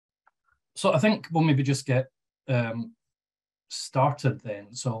So I think we'll maybe just get started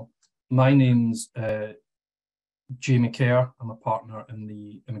then. So my name's Jamie Kerr. I'm a partner in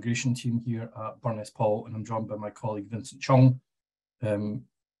the immigration team here at Burness Paul, and I'm joined by my colleague Vincent Chung,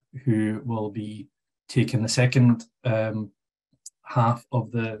 who will be taking the second half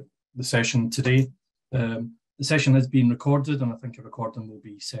of the session today. The session has been recorded, and I think a recording will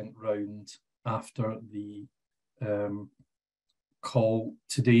be sent round after the call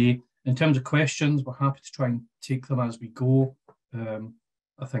today. In terms of questions, we're happy to try and take them as we go.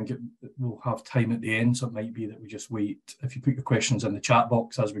 I think we'll have time at the end, so it might be that we just wait. If you put your questions in the chat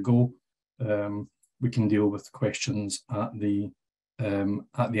box as we go, we can deal with questions at the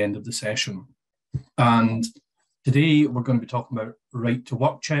end of the session. And today we're going to be talking about right to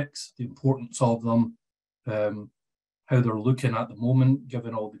work checks, the importance of them, how they're looking at the moment,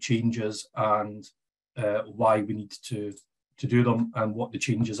 given all the changes, and why we need to do them, and what the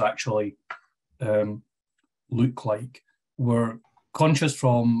changes actually look like. We're conscious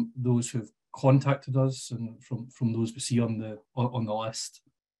from those who've contacted us and from those we see on the list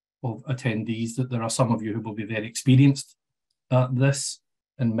of attendees that there are some of you who will be very experienced at this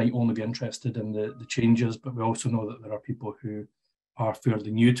and might only be interested in the changes, but we also know that there are people who are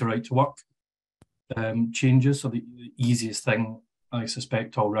fairly new to right to work changes. So the easiest thing, I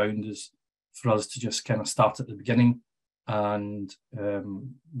suspect, all round is for us to just kind of start at the beginning and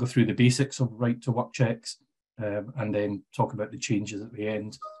go through the basics of right to work checks, and then talk about the changes at the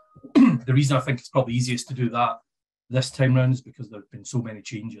end. The reason I think it's probably easiest to do that this time round is because there have been so many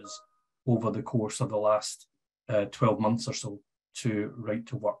changes over the course of the last 12 months or so to right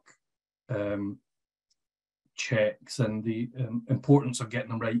to work checks, and the importance of getting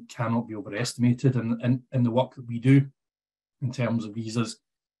them right cannot be overestimated. And in the work that we do in terms of visas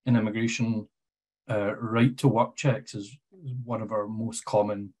in immigration, right to work checks is one of our most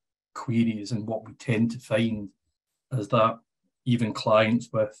common queries, and what we tend to find is that even clients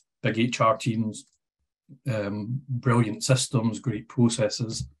with big HR teams, brilliant systems, great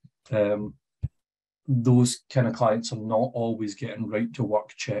processes, those kind of clients are not always getting right to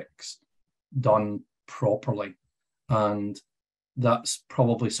work checks done properly, and that's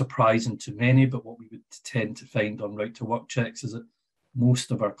probably surprising to many. But what we would tend to find on right to work checks is that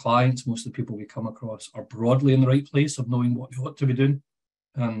most of our clients, most of the people we come across, are broadly in the right place of knowing what they ought to be doing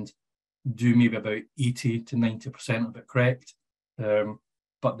and do maybe about 80 to 90% of it correct,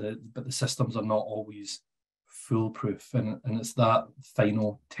 but the systems are not always foolproof, and it's that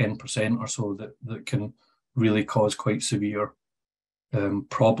final 10% or so that can really cause quite severe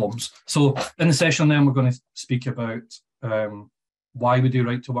problems. So in the session then we're going to speak about why we do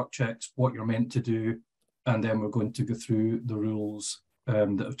right to work checks, what you're meant to do, and then we're going to go through the rules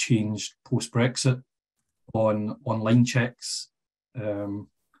that have changed post-Brexit on online checks,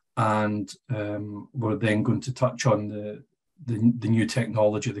 and we're then going to touch on the new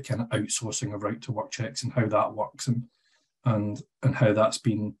technology, the kind of outsourcing of right to work checks and how that works, and how that's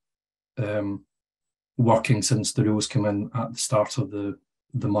been working since the rules came in at the start of the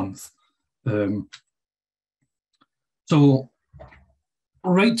month. So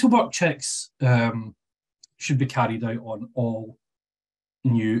right to work checks should be carried out on all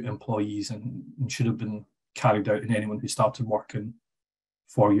new employees, and should have been carried out in anyone who started working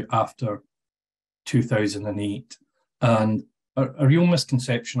for you after 2008. And a real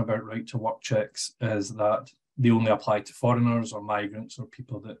misconception about right to work checks is that they only apply to foreigners or migrants or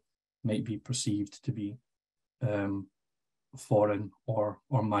people that might be perceived to be foreign or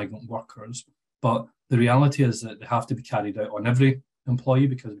migrant workers. But the reality is that they have to be carried out on every employee,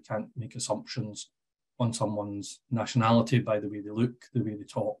 because we can't make assumptions on someone's nationality by the way they look, the way they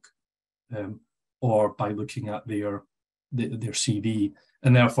talk, or by looking at their CV.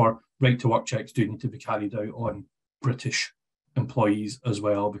 And therefore, right to work checks do need to be carried out on British employees as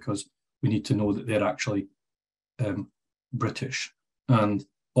well, because we need to know that they're actually British. And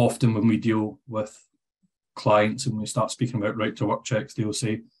often when we deal with clients and we start speaking about right to work checks, they'll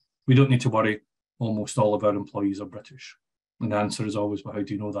say, we don't need to worry, almost all of our employees are British. And the answer is always, well, how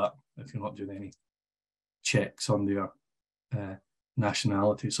do you know that if you're not doing any checks on their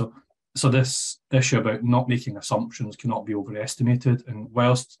nationality? So this issue about not making assumptions cannot be overestimated. And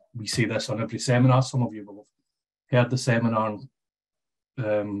whilst we say this on every seminar, some of you will have heard the seminar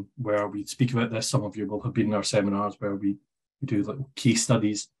where we speak about this. Some of you will have been in our seminars where we do little case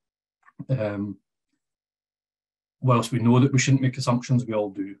studies. Whilst we know that we shouldn't make assumptions, we all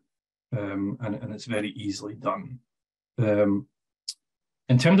do. And it's very easily done.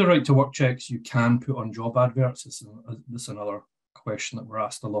 In terms of right to work checks, you can put on job adverts. This is another question that we're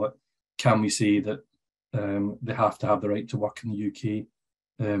asked a lot. Can we say that they have to have the right to work in the UK?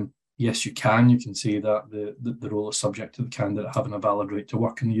 yes, you can say that the role is subject to the candidate having a valid right to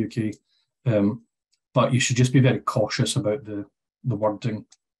work in the UK. But you should just be very cautious about the wording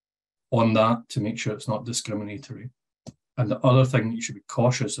on that to make sure it's not discriminatory. And the other thing that you should be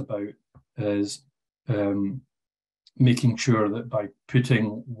cautious about is making sure that by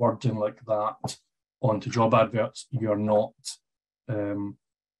putting wording like that onto job adverts, you're not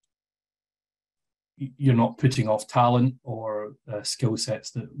putting off talent or skill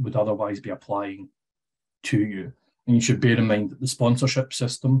sets that would otherwise be applying to you. And you should bear in mind that the sponsorship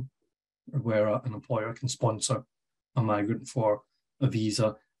system, where an employer can sponsor a migrant for a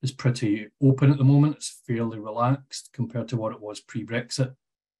visa, is pretty open at the moment. It's fairly relaxed compared to what it was pre-Brexit.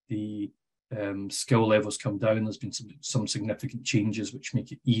 The skill levels come down. There's been some significant changes which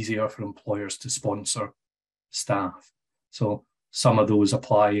make it easier for employers to sponsor staff. So some of those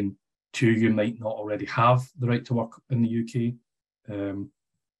applying to you might not already have the right to work in the UK,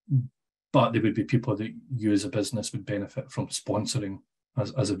 but they would be people that you as a business would benefit from sponsoring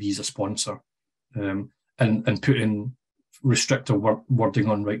as a visa sponsor, and putting restrictive wording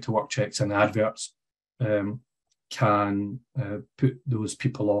on right to work checks and adverts can put those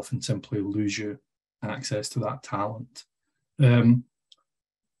people off and simply lose you access to that talent.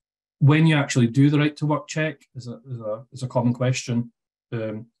 When you actually do the right to work check is a common question.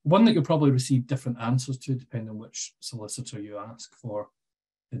 One that you'll probably receive different answers to depending on which solicitor you ask for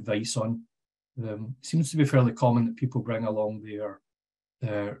advice on. It seems to be fairly common that people bring along their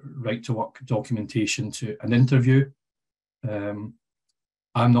right to work documentation to an interview. I'm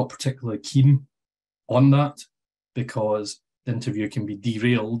not particularly keen on that because the interview can be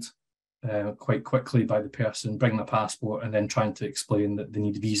derailed quite quickly by the person bringing a passport and then trying to explain that they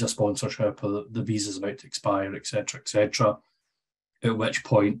need visa sponsorship or that the visa is about to expire, etc., etc. At which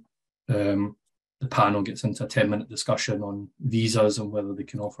point the panel gets into a 10-minute discussion on visas and whether they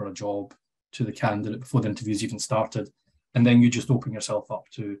can offer a job to the candidate before the interview's even started. And then you just open yourself up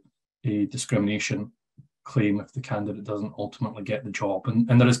to a discrimination claim if the candidate doesn't ultimately get the job.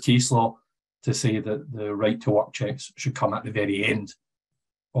 And there is case law to say that the right to work checks should come at the very end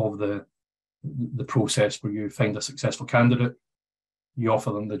of the process, where you find a successful candidate, you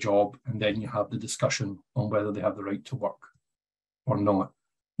offer them the job, and then you have the discussion on whether they have the right to work or not.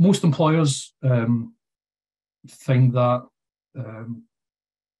 Most employers find that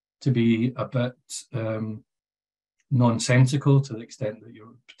to be a bit nonsensical, to the extent that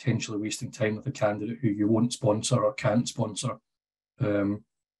you're potentially wasting time with a candidate who you won't sponsor or can't sponsor.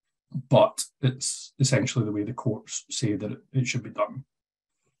 But it's essentially the way the courts say that it should be done.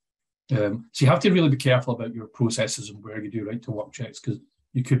 So you have to really be careful about your processes and where you do right to work checks, because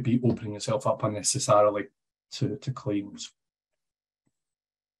you could be opening yourself up unnecessarily to claims.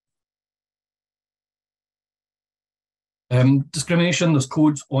 Discrimination, there's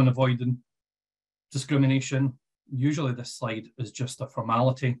codes on avoiding discrimination. Usually this slide is just a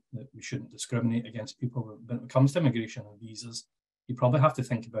formality that we shouldn't discriminate against people. But when it comes to immigration and visas, you probably have to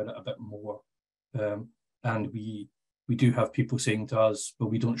think about it a bit more. And we do have people saying to us, well,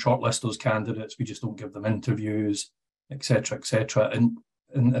 we don't shortlist those candidates, we just don't give them interviews, etc., etc. And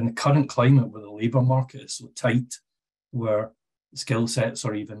in the current climate where the labour market is so tight, where skill sets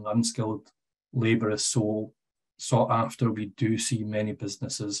or even unskilled labour is so sought after, we do see many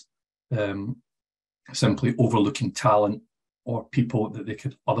businesses simply overlooking talent or people that they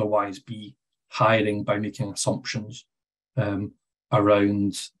could otherwise be hiring by making assumptions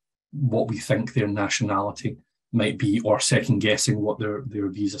around what we think their nationality might be, or second guessing what their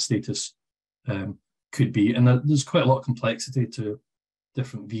visa status could be. And there's quite a lot of complexity to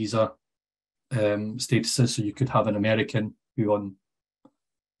different visa statuses. So you could have an American who on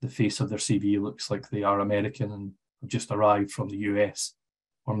the face of their CV looks like they are American and have just arrived from the US,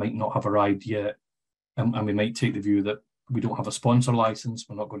 or might not have arrived yet. And we might take the view that we don't have a sponsor license,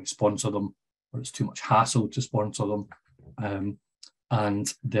 we're not going to sponsor them, or it's too much hassle to sponsor them.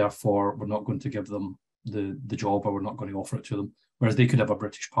 And therefore, we're not going to give them the job, or we're not going to offer it to them. Whereas they could have a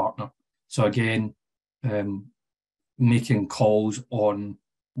British partner. So again, making calls on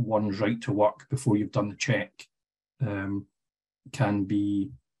one's right to work before you've done the check can be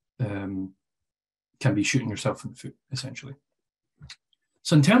shooting yourself in the foot, essentially.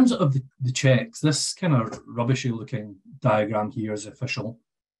 So in terms of the checks, this kind of rubbishy looking diagram here is the official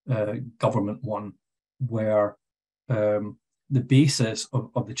government one, where the basis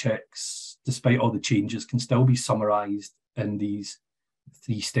of the checks, despite all the changes, can still be summarised in these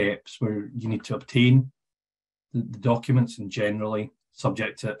 3 steps, where you need to obtain the documents, and generally,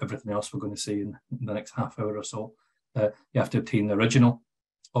 subject to everything else we're going to say in the next half hour or so, you have to obtain the original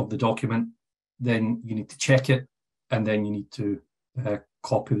of the document, then you need to check it, and then you need to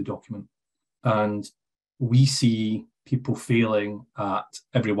copy the document. And we see people failing at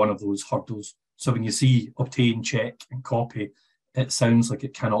every one of those hurdles. So when you see obtain, check, and copy, it sounds like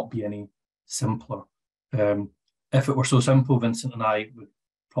it cannot be any simpler. If it were so simple, Vincent and I would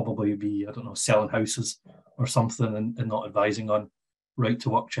probably be, I don't know, selling houses or something and not advising on right to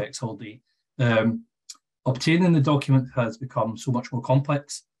work checks all day. Obtaining the document has become so much more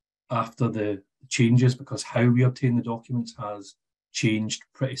complex after the changes, because how we obtain the documents has changed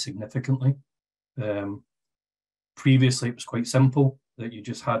pretty significantly. Previously, it was quite simple, that you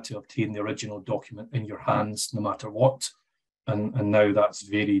just had to obtain the original document in your hands no matter what. And now that's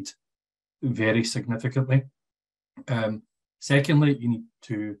varied very significantly. Secondly, you need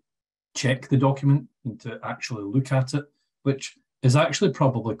to check the document, you need to actually look at it, which is actually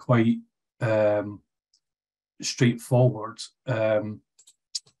probably quite straightforward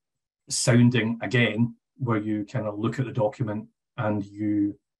sounding, again, where you kind of look at the document and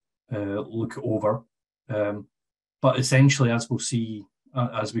you look it over. But essentially, as we'll see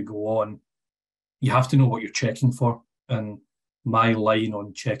as we go on, you have to know what you're checking for. And my line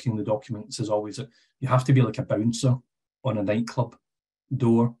on checking the documents is always that you have to be like a bouncer on a nightclub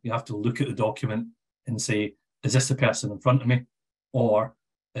door. You have to look at the document and say, is this the person in front of me? Or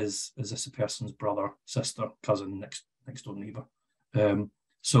is this the person's brother, sister, cousin, next door neighbour?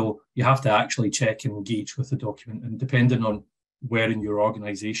 So you have to actually check and engage with the document. And depending on where in your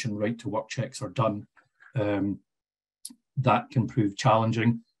organisation right to work checks are done, that can prove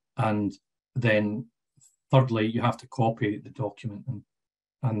challenging. And then thirdly, you have to copy the document.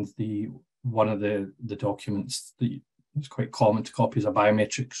 And one of the documents that it's quite common to copy is a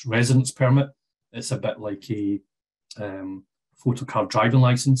biometrics residence permit. It's a bit like a photo card driving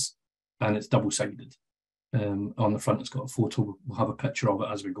license, and it's double-sided. On the front, it's got a photo. We'll have a picture of it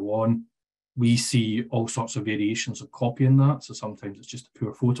as we go on. We see all sorts of variations of copying that. So sometimes it's just a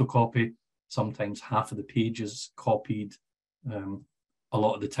pure photocopy. Sometimes half of the page is copied. A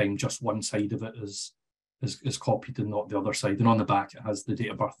lot of the time, just one side of it is copied and not the other side. And on the back, it has the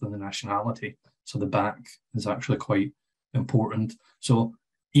date of birth and the nationality. So the back is actually quite important. So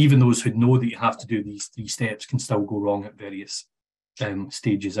even those who know that you have to do these 3 steps can still go wrong at various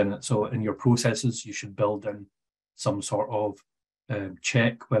stages in it. So in your processes, you should build in some sort of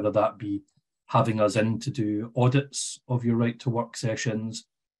check, whether that be having us in to do audits of your right to work sessions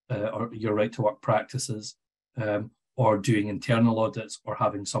or your right to work practices, or doing internal audits, or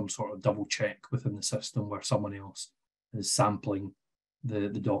having some sort of double check within the system where someone else is sampling the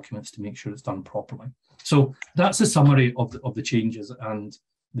documents to make sure it's done properly. So that's a summary of the changes, and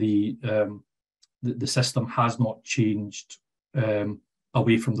the system has not changed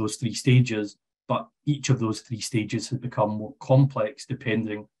away from those 3 stages, but each of those 3 stages has become more complex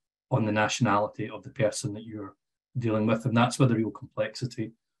depending on the nationality of the person that you're dealing with. And that's where the real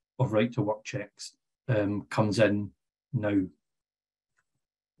complexity of right to work checks comes in now.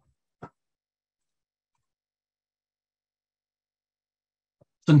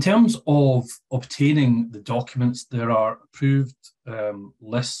 So in terms of obtaining the documents, there are approved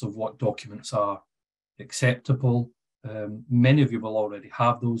lists of what documents are acceptable. Many of you will already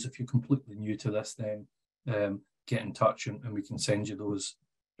have those. If you're completely new to this, then get in touch and we can send you those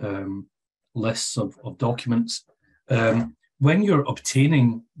lists of documents. When you're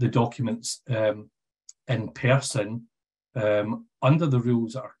obtaining the documents in person, under the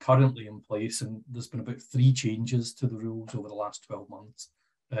rules that are currently in place, and there's been about 3 changes to the rules over the last 12 months,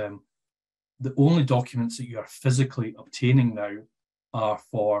 the only documents that you are physically obtaining now are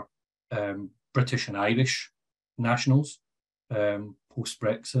for British and Irish nationals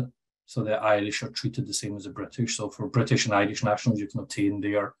post-Brexit. So the Irish are treated the same as the British. So for British and Irish nationals, you can obtain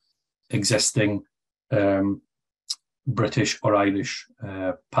their existing British or Irish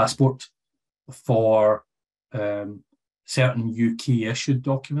passport. For certain UK issued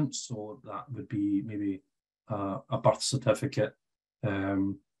documents, so that would be maybe a birth certificate,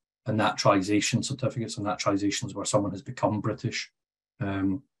 a naturalisation certificate. So naturalisation is where someone has become British.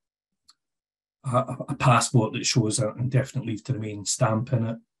 A passport that shows an indefinite leave to remain stamp in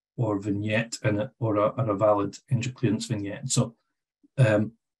it, or vignette in it, or a valid entry clearance vignette. So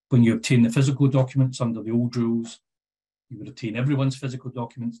when you obtain the physical documents under the old rules, you would obtain everyone's physical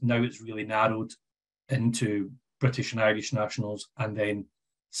documents. Now it's really narrowed into British and Irish nationals, and then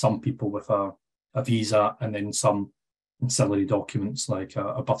some people with a visa, and then some ancillary documents like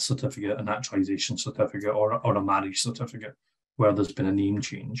a birth certificate, a naturalisation certificate, or a marriage certificate, where there's been a name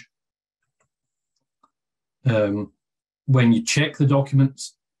change. When you check the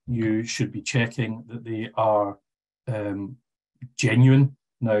documents, you should be checking that they are genuine.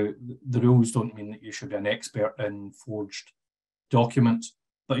 Now, the rules don't mean that you should be an expert in forged documents,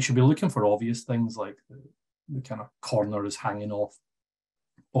 but you should be looking for obvious things like the kind of corner is hanging off,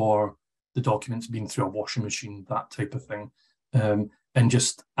 or the document's been through a washing machine, that type of thing. And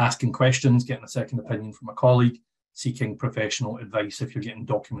just asking questions, getting a second opinion from a colleague, seeking professional advice if you're getting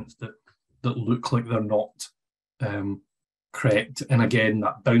documents that look like they're not correct. And again,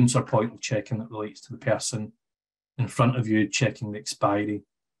 that bouncer point of checking that relates to the person in front of you, checking the expiry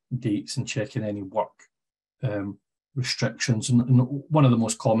dates and checking any work restrictions. And one of the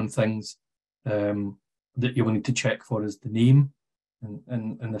most common things that you will need to check for is the name.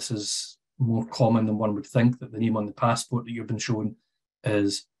 And this is more common than one would think, that the name on the passport that you've been shown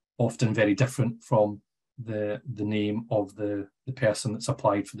is often very different from the name of the person that's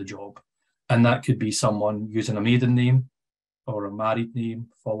applied for the job. And that could be someone using a maiden name or a married name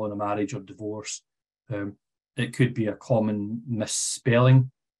following a marriage or divorce. It could be a common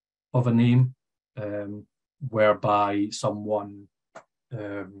misspelling of a name, whereby someone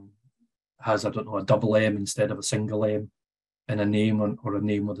has, I don't know, a double M instead of a single M in a name, or a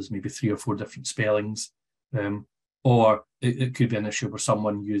name where there's maybe 3 or 4 different spellings. Or it could be an issue where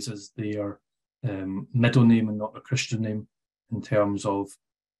someone uses their middle name and not a Christian name in terms of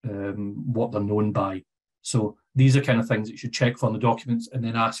what they're known by. So these are kind of things that you should check for on the documents and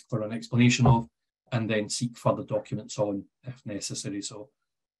then ask for an explanation of, and then seek further documents on if necessary. So,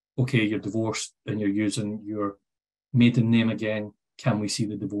 okay, you're divorced and you're using your maiden name again. Can we see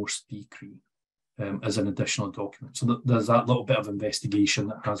the divorce decree as an additional document? So there's that little bit of investigation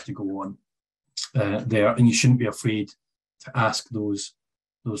that has to go on there, and you shouldn't be afraid to ask those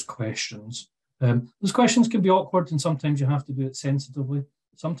questions. Those questions can be awkward, and sometimes you have to do it sensitively.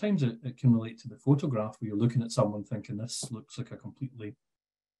 Sometimes it can relate to the photograph, where you're looking at someone thinking this looks like a completely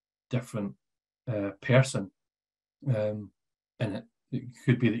different person. And it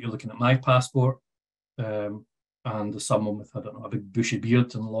could be that you're looking at my passport and there's someone with, I don't know, a big bushy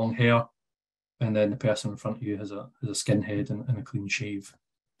beard and long hair, and then the person in front of you has a skinhead and a clean shave.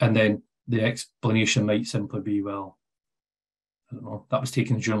 And then the explanation might simply be, well, I don't know, that was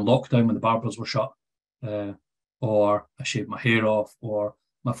taken during lockdown when the barbers were shut, or I shaved my hair off, or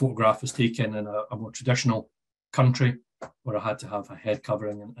my photograph was taken in a more traditional country where I had to have a head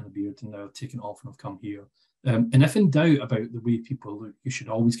covering and a beard, and now I've taken it off and I've come here. And if in doubt about the way people look, you should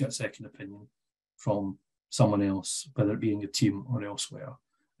always get a second opinion from someone else, whether it be in your team or elsewhere.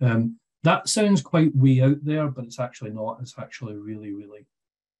 That sounds quite way out there, but it's actually not. It's actually really, really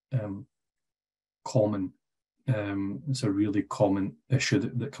common. It's a really common issue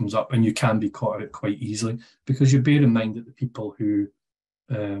that comes up, and you can be caught out quite easily, because you bear in mind that the people who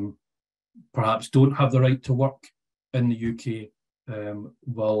perhaps don't have the right to work in the UK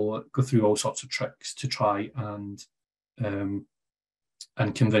will go through all sorts of tricks to try and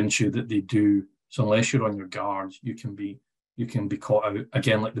convince you that they do. So unless you're on your guard, you can be caught out,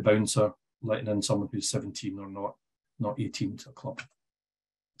 again, like the bouncer letting in someone who's 17 or not 18 to a club.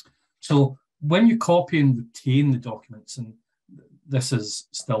 So when you copy and retain the documents, and this is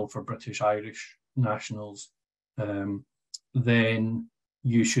still for British Irish nationals, then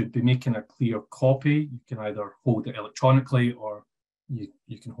you should be making a clear copy. You can either hold it electronically, or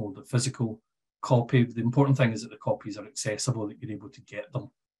you can hold a physical copy. The important thing is that the copies are accessible, that you're able to get them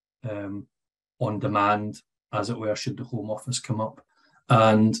on demand, as it were, should the Home Office come up.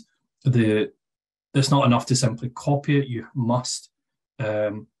 And it's not enough to simply copy it. You must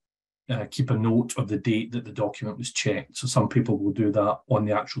keep a note of the date that the document was checked. So some people will do that on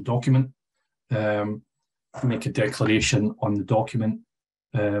the actual document, make a declaration on the document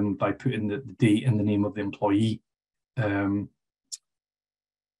by putting the date and the name of the employee.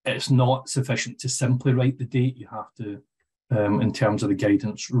 It's not sufficient to simply write the date. You have to, in terms of the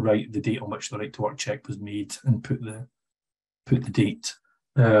guidance, write the date on which the right to work check was made and put the date.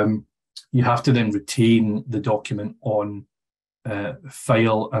 You have to then retain the document on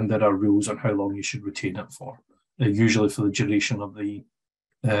file, and there are rules on how long you should retain it for, usually for the duration of the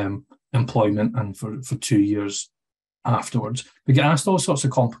employment and for 2 years afterwards. We get asked all sorts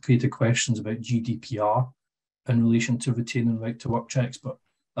of complicated questions about GDPR in relation to retaining right to work checks, but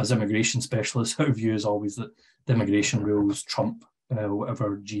as immigration specialists, our view is always that the immigration rules trump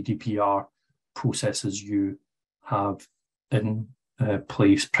whatever GDPR processes you have in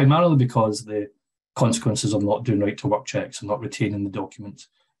place, primarily because the consequences of not doing right to work checks and not retaining the documents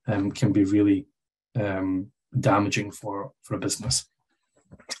can be really damaging for a business.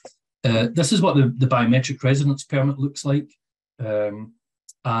 This is what the biometric residence permit looks like. And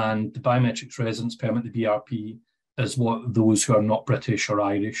the biometric residence permit, the BRP, is what those who are not British or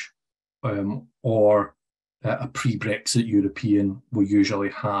Irish or a pre-Brexit European will usually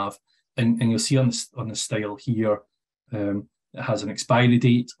have. And you'll see on the style here, it has an expiry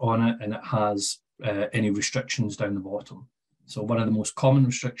date on it, and it has any restrictions down the bottom. So one of the most common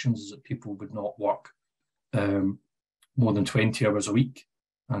restrictions is that people would not work more than 20 hours a week.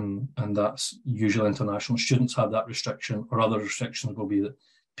 And that's usually international students have that restriction, or other restrictions will be that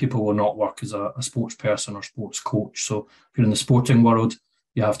people will not work as a sports person or sports coach. So if you're in the sporting world,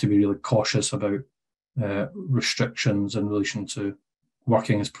 you have to be really cautious about restrictions in relation to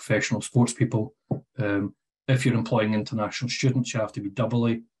working as professional sports people. If you're employing international students, you have to be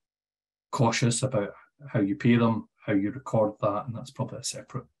doubly cautious about how you pay them, how you record that, and that's probably a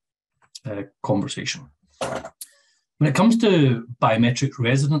separate conversation. When it comes to biometric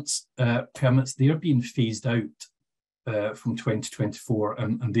residence permits, they're being phased out from 2024,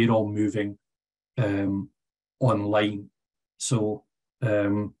 and they're all moving online. So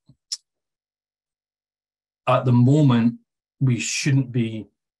at the moment, we shouldn't be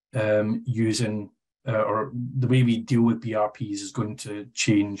using, or the way we deal with BRPs is going to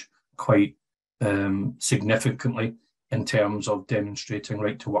change quite significantly in terms of demonstrating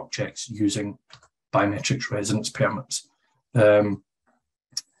right to work checks using biometric residence permits,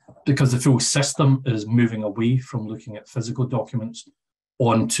 because the full system is moving away from looking at physical documents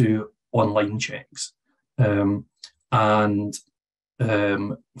onto online checks. And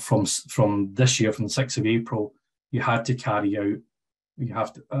from this year, from the 6th of April, you had to carry out,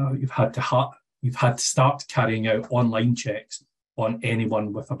 you've had to start carrying out online checks on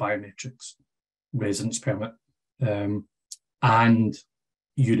anyone with a biometrics residence permit, and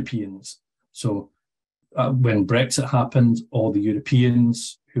Europeans. So when Brexit happened, all the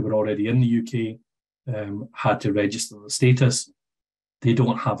Europeans who were already in the UK had to register the status. They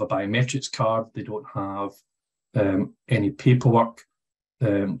don't have a biometrics card. They don't have any paperwork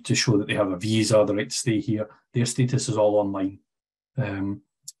to show that they have a visa, the right to stay here. Their status is all online.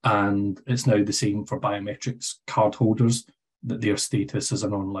 And it's now the same for biometrics card holders, that their status is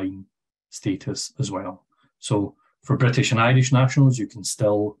an online status as well. So for British and Irish nationals, you can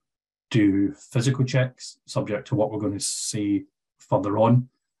still do physical checks, subject to what we're going to say further on.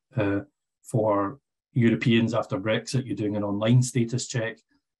 For Europeans after Brexit, you're doing an online status check.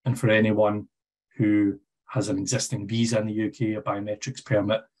 And for anyone who has an existing visa in the UK, a biometrics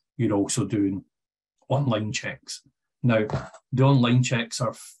permit, you're also doing online checks. Now, the online checks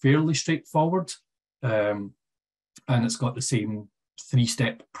are fairly straightforward, and it's got the same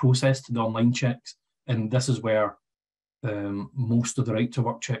three-step process to the online checks. And this is where most of the right to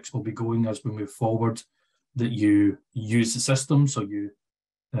work checks will be going as we move forward, that you use the system. So you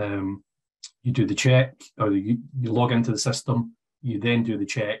do the check, or you log into the system, you then do the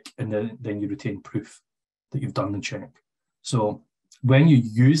check, and then you retain proof that you've done the check. So when you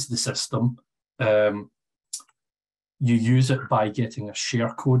use the system, you use it by getting a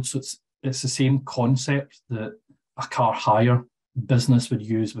share code. So it's the same concept that a car hire business would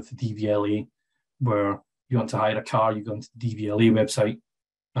use with the DVLA, where you want to hire a car, you go into the DVLA website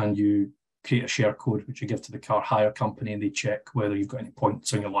and you create a share code, which you give to the car hire company, and they check whether you've got any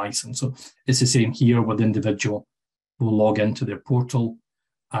points on your license. So it's the same here, where the individual will log into their portal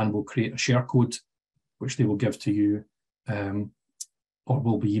and will create a share code, which they will give to you, or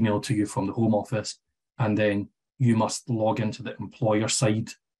will be emailed to you from the Home Office. And then you must log into the employer side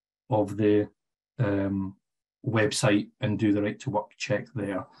of the website and do the right to work check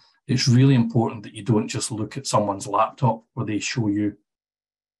there. It's really important that you don't just look at someone's laptop where they show you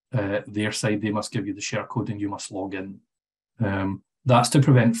their side. They must give you the share code and you must log in. That's to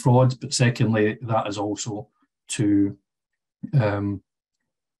prevent fraud, but secondly, that is also to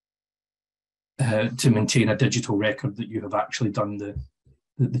maintain a digital record that you have actually done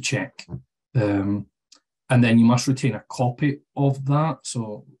the check. And then you must retain a copy of that.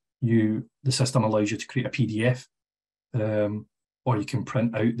 So the system allows you to create a PDF, or you can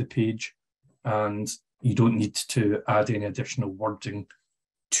print out the page, and you don't need to add any additional wording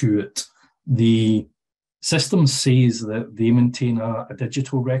to it. The system says that they maintain a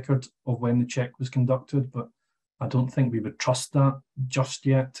digital record of when the check was conducted, but I don't think we would trust that just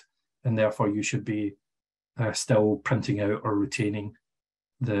yet, and therefore you should be still printing out or retaining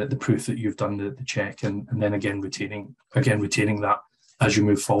the proof that you've done the check, and then again retaining that as you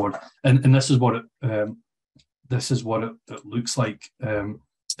move forward. And this is what it looks like.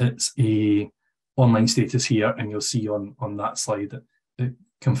 It's a online status here, and you'll see on that slide that it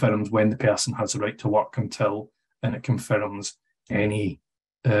confirms when the person has the right to work until, and it confirms any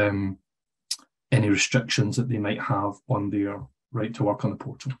restrictions that they might have on their right to work on the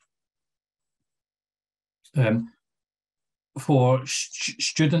portal. For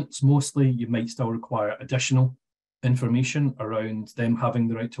students, mostly, you might still require additional information around them having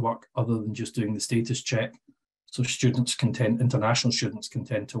the right to work other than just doing the status check. So international students can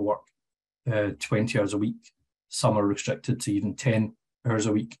tend to work 20 hours a week. Some are restricted to even 10 hours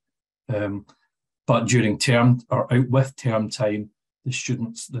a week. But during term or out with term time,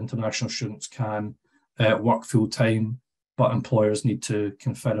 the international students can work full time, but employers need to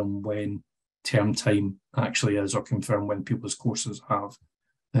confirm when term time actually is, or confirm when people's courses have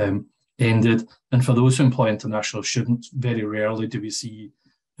ended. And for those who employ international students, very rarely do we see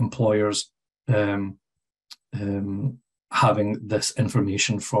employers having this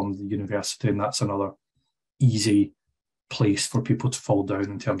information from the university, and that's another easy place for people to fall down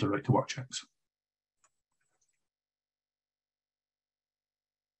in terms of right to work checks.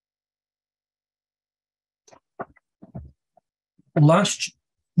 Last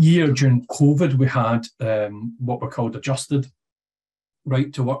year during COVID, we had what were called adjusted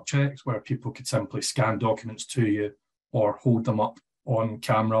right to work checks, where people could simply scan documents to you or hold them up on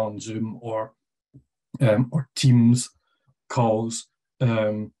camera on Zoom or Teams calls.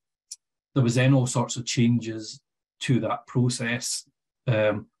 There was then all sorts of changes to that process.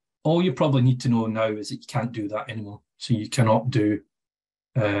 All you probably need to know now is that you can't do that anymore. So you cannot do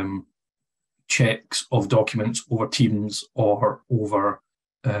checks of documents over Teams or over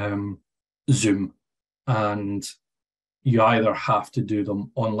Zoom. And you either have to do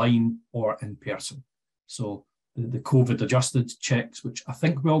them online or in person. So the COVID adjusted checks, which I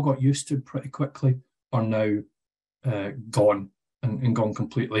think we all got used to pretty quickly, are now gone and gone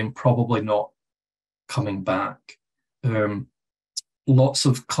completely, and probably not coming back. Lots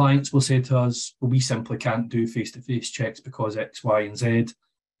of clients will say to us, well, we simply can't do face-to-face checks because X, Y, and Z.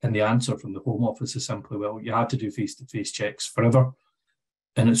 And the answer from the Home Office is simply, well, you had to do face-to-face checks forever.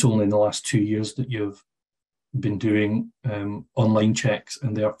 And it's only in the last 2 years that you've been doing online checks,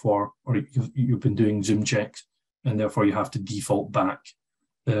 and therefore, or you've been doing Zoom checks, and therefore you have to default back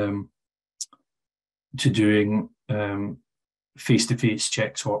to doing face-to-face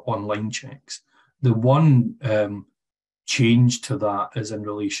checks or online checks. The one change to that is in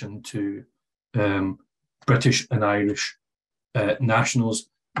relation to British and Irish nationals,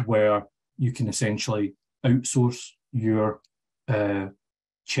 where you can essentially outsource your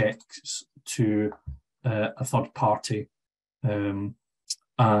checks to a third party. And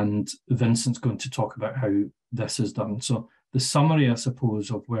Vincent's going to talk about how this is done. So the summary, I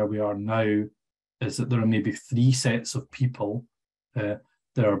suppose, of where we are now is that there are maybe 3 sets of people. There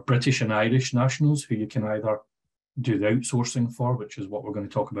are British and Irish nationals who you can either do the outsourcing for, which is what we're going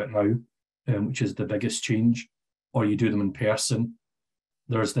to talk about now, which is the biggest change, or you do them in person.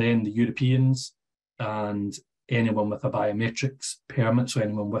 There's then the Europeans and anyone with a biometrics permit, so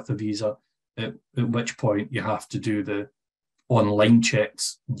anyone with a visa, at which point you have to do the online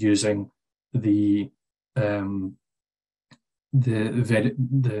checks using the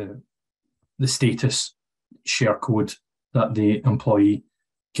status share code that the employee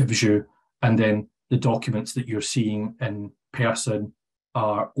gives you, and then the documents that you're seeing in person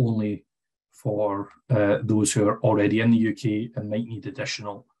are only for those who are already in the UK and might need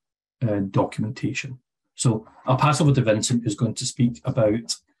additional documentation. So I'll pass over to Vincent, who's going to speak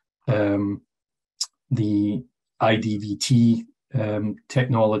about the IDVT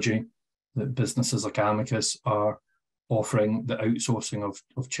technology that businesses like Amicus are offering, the outsourcing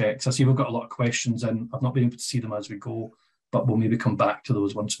of checks. I see we've got a lot of questions in. I've not been able to see them as we go, but we'll maybe come back to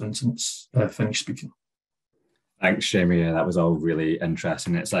those once Vincent's finished speaking. Thanks, Jamie. That was all really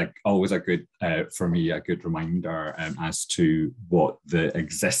interesting. It's like always a good, for me, a good reminder as to what the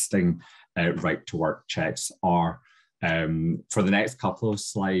existing right to work checks are. For the next couple of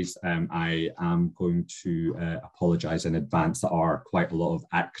slides, I am going to apologise in advance. There are quite a lot of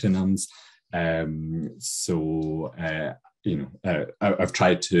acronyms. I've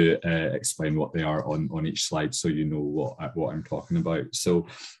tried to explain what they are on each slide, so you know what I'm talking about. So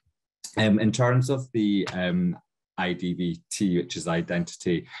in terms of the IDVT, which is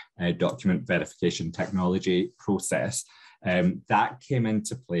Identity Document Verification Technology process, that came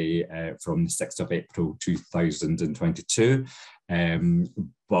into play from the 6th of April 2022,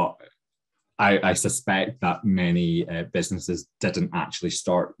 but I suspect that many businesses didn't actually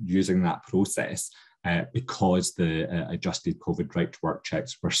start using that process because the adjusted COVID right to work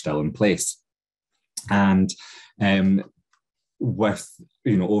checks were still in place. And with,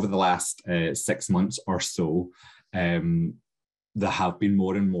 over the last 6 months or so, there have been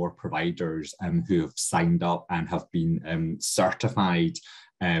more and more providers who have signed up and have been certified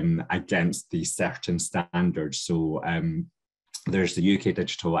against these certain standards. So there's the UK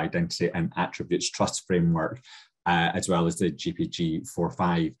Digital Identity and Attributes Trust Framework, as well as the GPG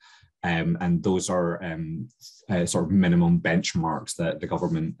 4.5. And those are sort of minimum benchmarks that the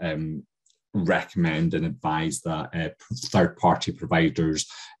government recommend and advise that third-party providers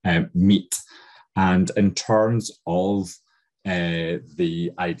meet. And in terms of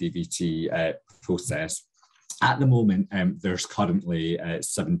the IDVT process, at the moment, there's currently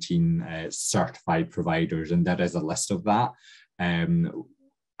 17 certified providers, and there is a list of that.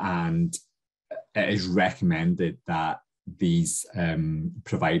 And it is recommended that these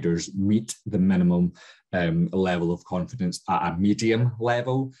providers meet the minimum level of confidence at a medium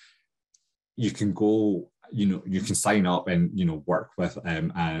level. You can go, you can sign up and, work with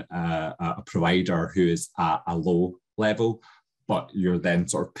a provider who is at a low level, but you're then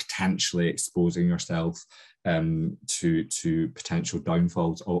sort of potentially exposing yourself to potential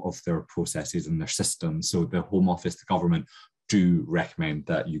downfalls of their processes and their systems. So the Home Office, the government, do recommend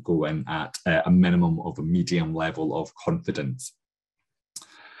that you go in at a minimum of a medium level of confidence.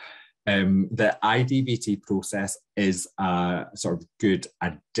 The IDVT process is a sort of good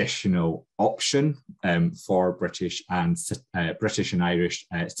additional option for British and Irish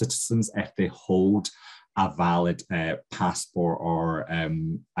citizens if they hold a valid passport or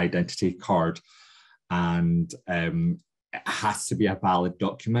identity card, and it has to be a valid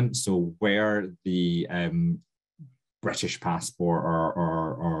document. So where the British passport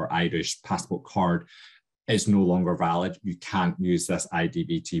or Irish passport card is no longer valid, you can't use this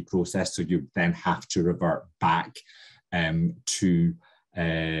IDVT process. So you then have to revert back to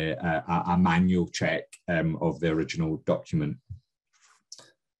a manual check of the original document.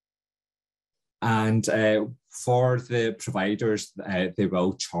 And for the providers, they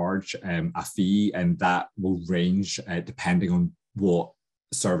will charge a fee, and that will range depending on what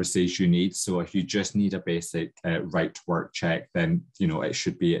services you need. So if you just need a basic right to work check, then it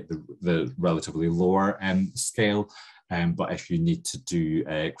should be at the relatively lower scale. But if you need to do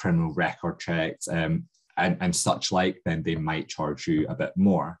criminal record checks and such like, then they might charge you a bit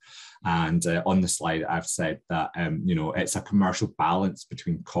more. And on the slide, I've said that it's a commercial balance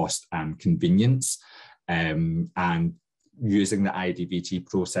between cost and convenience. And using the IDVT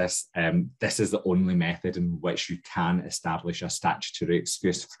process, this is the only method in which you can establish a statutory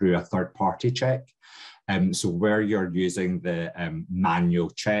excuse through a third-party check. So where you're using the manual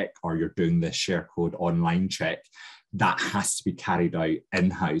check, or you're doing the share code online check, that has to be carried out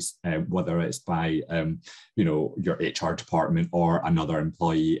in-house, whether it's by your HR department or another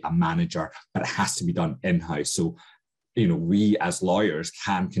employee, a manager, but it has to be done in-house. So we as lawyers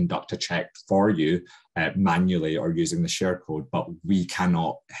can conduct a check for you manually or using the share code, but we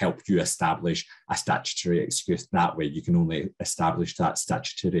cannot help you establish a statutory excuse that way. You can only establish that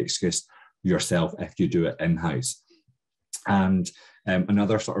statutory excuse yourself if you do it in-house. And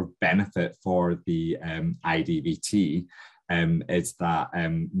another sort of benefit for the IDVT is that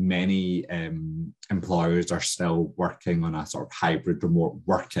many employers are still working on a sort of hybrid remote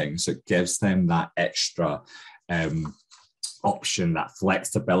working. So it gives them that extra option, that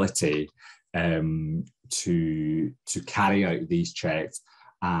flexibility to carry out these checks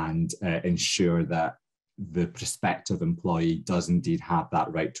and ensure that the prospective employee does indeed have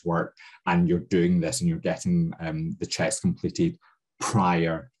that right to work, and you're doing this and you're getting the checks completed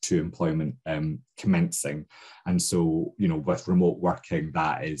prior to employment commencing. And so, with remote working,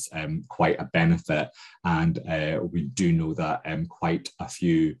 that is quite a benefit. And we do know that quite a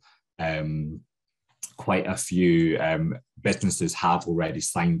few businesses have already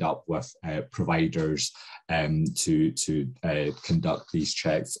signed up with providers to conduct these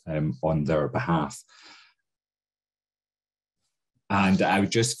checks on their behalf. And I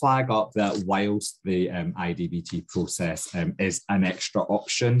would just flag up that whilst the IDVT process is an extra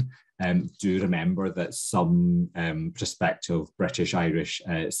option, do remember that some prospective British Irish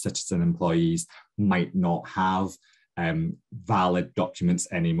citizen employees might not have valid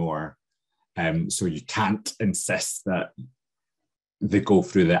documents anymore. So you can't insist that they go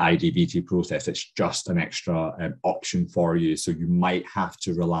through the IDVT process. It's just an extra option for you. So you might have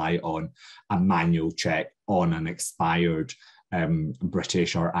to rely on a manual check on an expired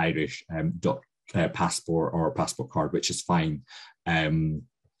British or Irish passport or passport card, which is fine.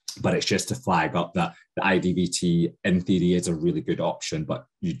 But it's just to flag up that the IDVT in theory is a really good option, but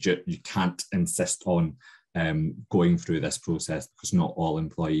you can't insist on going through this process, because not all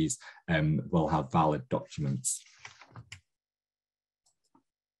employees will have valid documents.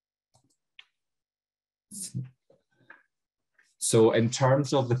 So in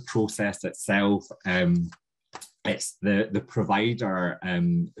terms of the process itself, it's the provider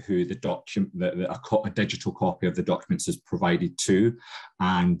who a digital copy of the documents is provided to,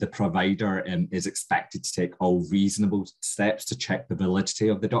 and the provider is expected to take all reasonable steps to check the validity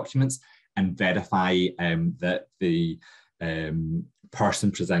of the documents and verify that the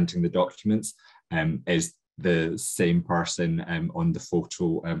person presenting the documents is the same person on the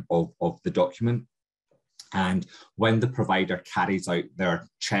photo of the document. And when the provider carries out their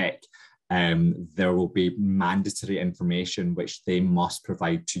check, there will be mandatory information which they must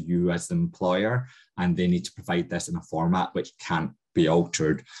provide to you as the employer, and they need to provide this in a format which can't be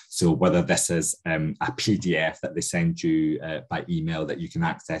altered. So whether this is a PDF that they send you by email that you can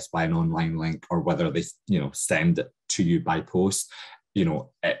access by an online link, or whether they send it to you by post,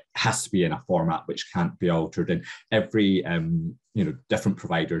 it has to be in a format which can't be altered. And every different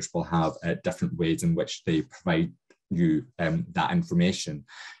providers will have different ways in which they provide you that information.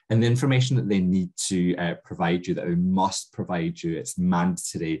 And the information that they need to provide you, that they must provide you, it's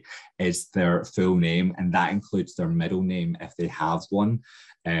mandatory, is their full name, and that includes their middle name if they have one.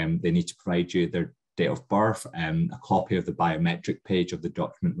 They need to provide you their date of birth, a copy of the biometric page of the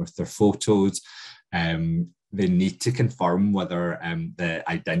document with their photos. They need to confirm whether the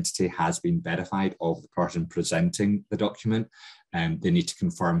identity has been verified of the person presenting the document. They need to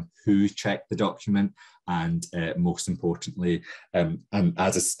confirm who checked the document, and most importantly, and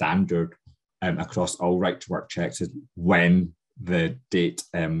as a standard across all right to work checks, is when the date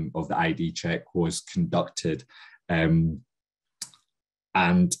of the ID check was conducted. And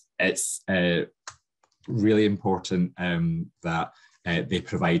it's really important that they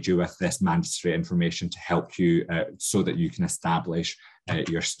provide you with this mandatory information to help you so that you can establish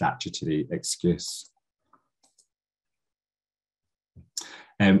your statutory excuse.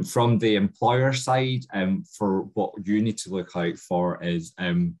 From the employer side, for what you need to look out for is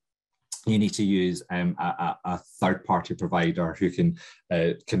you need to use a third-party provider who can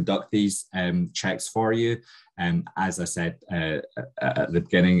conduct these checks for you. As I said at the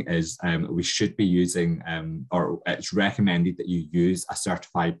beginning, is we should be using, or it's recommended that you use a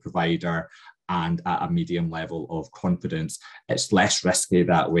certified provider and at a medium level of confidence. It's less risky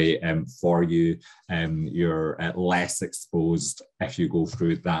that way for you. You're less exposed if you go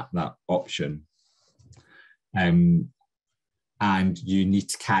through that option. And you need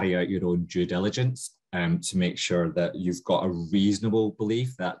to carry out your own due diligence to make sure that you've got a reasonable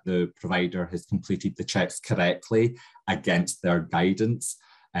belief that the provider has completed the checks correctly against their guidance.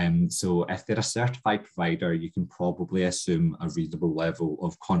 So if they're a certified provider, you can probably assume a reasonable level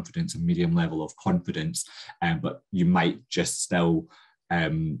of confidence, a medium level of confidence, but you might just still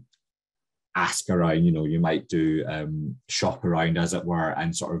ask around, you might do shop around, as it were,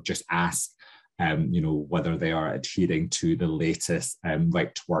 and sort of just ask whether they are adhering to the latest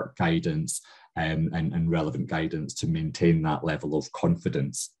right to work guidance and relevant guidance to maintain that level of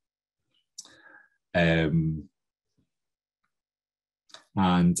confidence.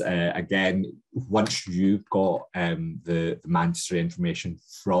 Again, once you've got the mandatory information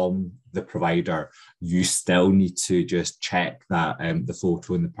from the provider, you still need to just check that the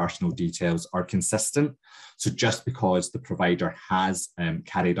photo and the personal details are consistent. So just because the provider has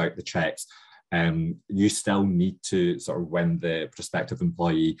carried out the checks, you still need to sort of, when the prospective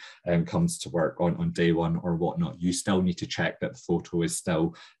employee comes to work on day one or whatnot, you still need to check that the photo is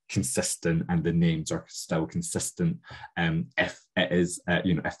still consistent and the names are still consistent. If it is,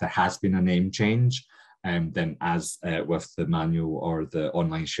 if there has been a name change, then as with the manual or the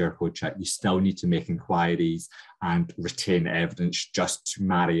online share code check, you still need to make inquiries and retain evidence just to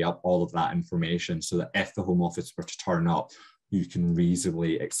marry up all of that information, so that if the Home Office were to turn up, you can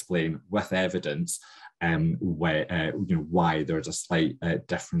reasonably explain with evidence why there's a slight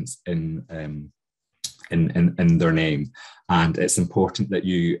difference in their name. And it's important that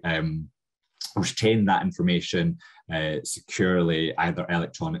you retain that information securely, either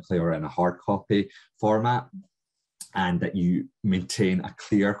electronically or in a hard copy format, and that you maintain a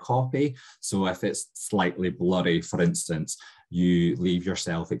clear copy. So if it's slightly blurry, for instance, you leave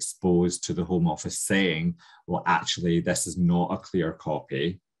yourself exposed to the Home Office saying, well, actually, this is not a clear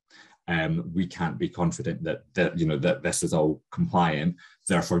copy. We can't be confident that this is all compliant.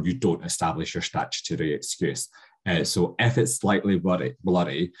 Therefore, you don't establish your statutory excuse. So if it's slightly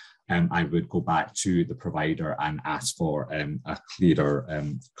blurry, I would go back to the provider and ask for a clearer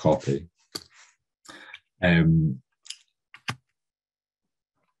copy.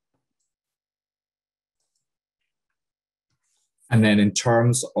 And then in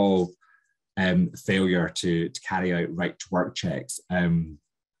terms of failure to carry out right to work checks,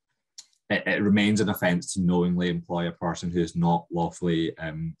 it remains an offence to knowingly employ a person who is not lawfully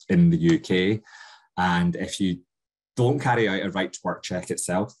in the UK. And if you don't carry out a right to work check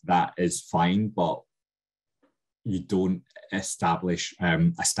itself, that is fine, but you don't establish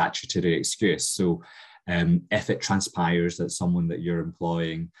a statutory excuse. So if it transpires that someone that you're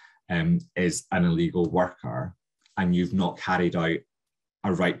employing is an illegal worker, and you've not carried out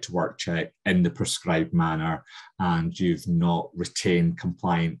a right to work check in the prescribed manner, and you've not retained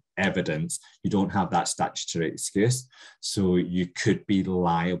compliant evidence, you don't have that statutory excuse. So you could be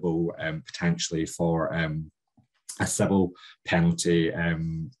liable potentially for a civil penalty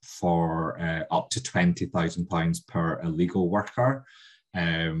for up to £20,000 per illegal worker.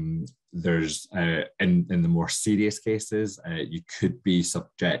 There's in the more serious cases, you could be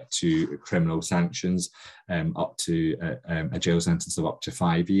subject to criminal sanctions, up to a jail sentence of up to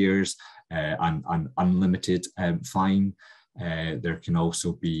 5 years, and an unlimited fine. There can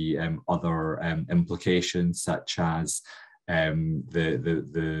also be other implications, such as the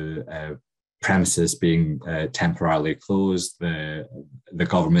premises being temporarily closed, the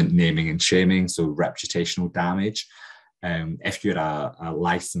government naming and shaming, so reputational damage. If you're a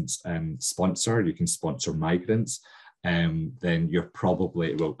licensed sponsor, you can sponsor migrants, then you're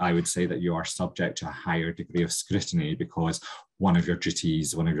probably, well, I would say that you are subject to a higher degree of scrutiny, because one of your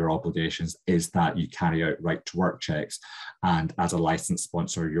duties, one of your obligations is that you carry out right to work checks. And as a licensed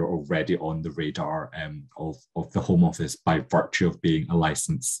sponsor, you're already on the radar of the Home Office by virtue of being a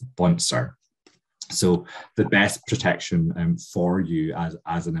licensed sponsor. So the best protection for you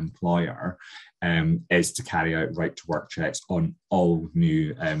as an employer is to carry out right to work checks on all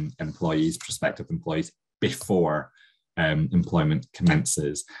new employees, prospective employees, before employment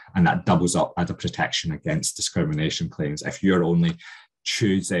commences. And that doubles up as a protection against discrimination claims. If you're only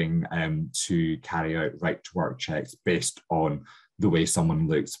choosing to carry out right to work checks based on the way someone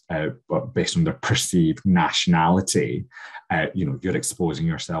looks, but based on their perceived nationality, you're exposing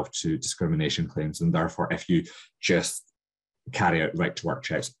yourself to discrimination claims. And therefore, if you just carry out right to work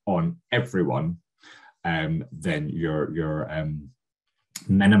checks on everyone, then you're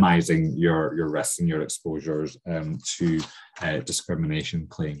minimizing your risks and your exposures to discrimination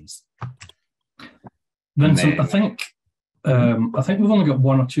claims. Vincent, I think we've only got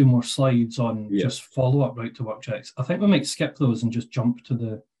one or two more slides on just follow-up right to work checks. I think we might skip those and just jump to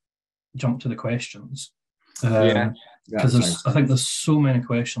the questions. Because I think there's so many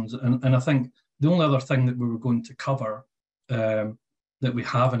questions, and I think the only other thing that we were going to cover that we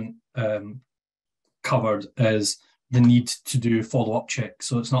haven't covered is the need to do follow-up checks.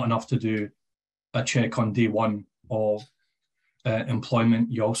 So it's not enough to do a check on day one of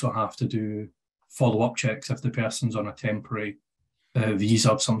employment. You also have to do follow-up checks if the person's on a temporary visa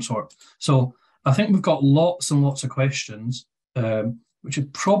of some sort. So I think we've got lots and lots of questions, which is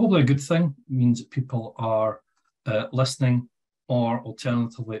probably a good thing. It means that people are listening, or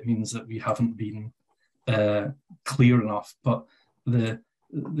alternatively, it means that we haven't been clear enough. But the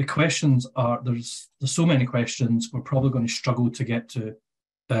questions are, there's so many questions, we're probably going to struggle to get to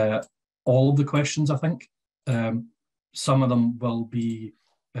all of the questions, I think. Some of them will be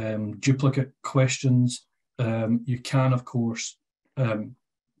duplicate questions. You can, of course,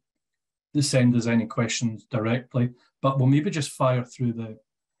 send us any questions directly, but we'll maybe just fire through the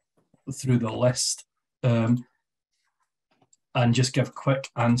list and just give quick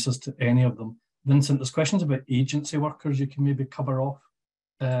answers to any of them. Vincent, there's questions about agency workers you can maybe cover off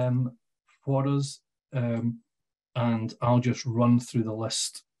for us, and I'll just run through the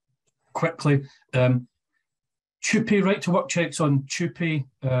list quickly. TUPE, right to work checks on TUPE.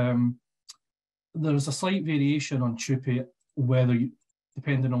 There's a slight variation on TUPE,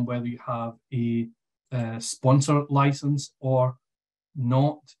 depending on whether you have a sponsor license or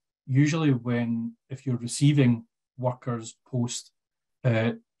not. Usually if you're receiving workers post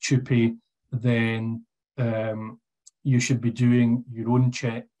TUPE, then you should be doing your own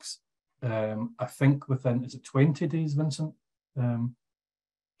checks. I think within, is it 20 days, Vincent?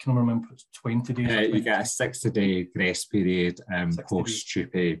 Can I remember if it's 20 days? You get a 60-day grace period post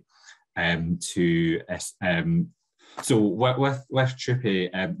TUPE so with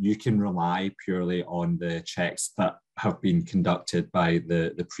TUPE, you can rely purely on the checks that have been conducted by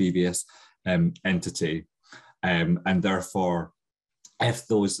the previous entity, and therefore, if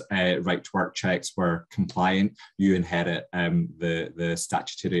those right to work checks were compliant, you inherit the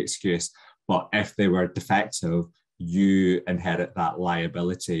statutory excuse. But if they were defective, you inherit that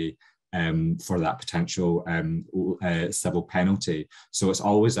liability for that potential civil penalty. So it's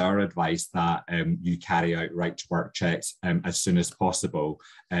always our advice that you carry out right to work checks as soon as possible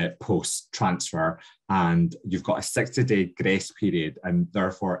post transfer, and you've got a 60-day grace period, and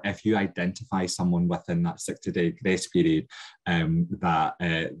therefore if you identify someone within that 60-day grace period that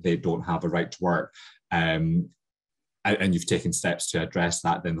they don't have a right to work, and you've taken steps to address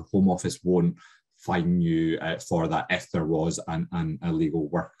that, then the Home Office won't fine you for that if there was an illegal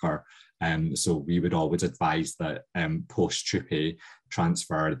worker. So we would always advise that post-TUPE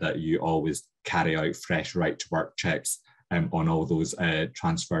transfer that you always carry out fresh right to work checks on all those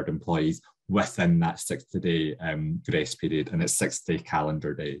transferred employees within that 60-day grace period, and it's 60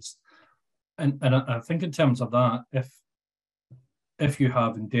 calendar days. And I think in terms of that, if you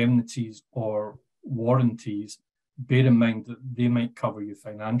have indemnities or warranties, bear in mind that they might cover you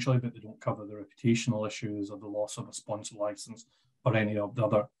financially, but they don't cover the reputational issues or the loss of a sponsor license or any of the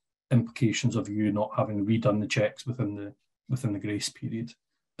other implications of you not having redone the checks within the grace period.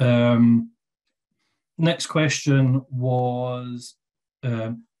 Next question was,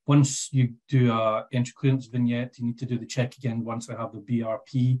 once you do a entry clearance vignette, you need to do the check again once they have the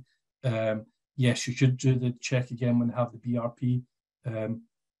BRP. Yes, you should do the check again when they have the BRP.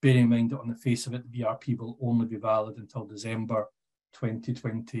 Bearing in mind that on the face of it, the BRP will only be valid until December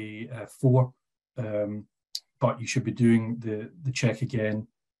 2024. But you should be doing the check again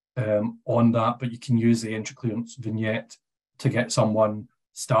on that, but you can use the entry clearance vignette to get someone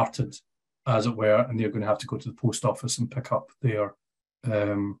started, as it were, and they're going to have to go to the post office and pick up their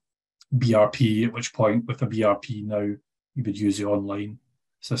BRP, at which point with a BRP now you would use the online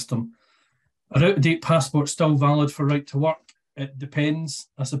system. An out-of-date passport still valid for right to work? It depends,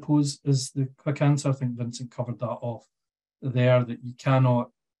 I suppose, is the quick answer. I think Vincent covered that off there, that you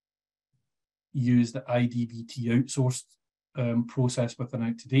cannot use the IDVT outsourced process with an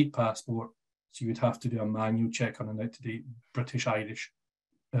out-to-date passport. So you would have to do a manual check on an out-to-date British-Irish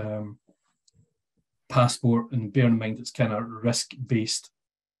passport, and bear in mind it's kind of a risk-based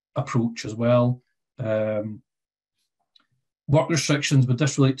approach as well. Work restrictions, would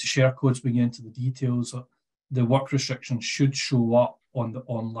this relate to share codes? We get into the details. The work restrictions should show up on the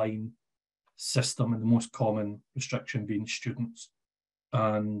online system, and the most common restriction being students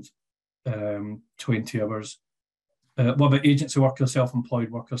and 20 hours. What about agency workers,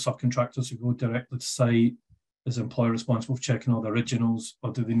 self-employed workers, subcontractors who go directly to site? Is the employer responsible for checking all the originals,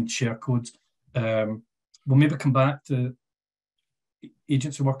 or do they need share codes? We'll maybe come back to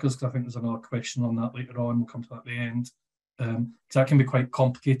agency workers, because I think there's another question on that later on. We'll come to that at the end. Because that can be quite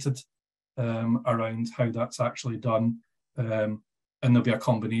complicated around how that's actually done. And there'll be a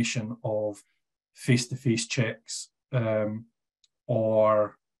combination of face-to-face checks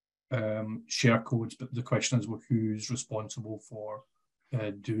or share codes, but the question is, well, who's responsible for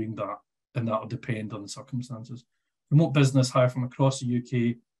doing that? And that will depend on the circumstances. Remote business hire from across the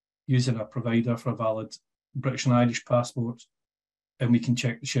UK using a provider for a valid British and Irish passport, and we can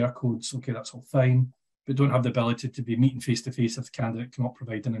check the share codes. Okay, that's all fine, but don't have the ability to be meeting face-to-face if the candidate cannot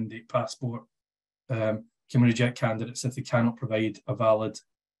provide an in-date passport. Can we reject candidates if they cannot provide a valid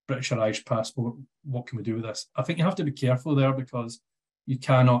British or Irish passport? What can we do with this? I think you have to be careful there, because you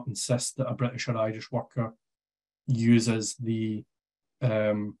cannot insist that a British or Irish worker uses the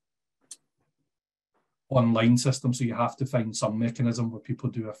online system. So you have to find some mechanism where people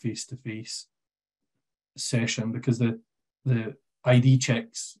do a face-to-face session, because the ID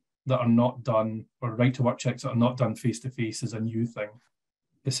checks that are not done, or right to work checks that are not done face-to-face, is a new thing,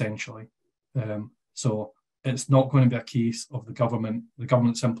 essentially. So it's not going to be a case of the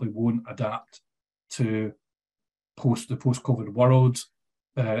government simply won't adapt to the post-COVID world.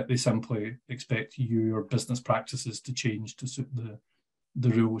 They simply expect your business practices to change to suit the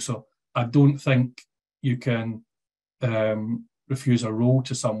rule. So I don't think you can refuse a role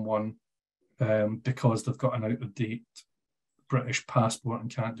to someone because they've got an out-of-date British passport and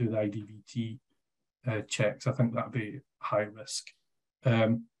can't do the IDVT checks. I think that'd be high risk.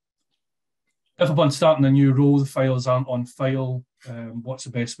 If upon starting a new role, the files aren't on file, what's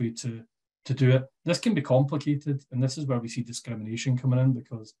the best way to do it? This can be complicated, and this is where we see discrimination coming in,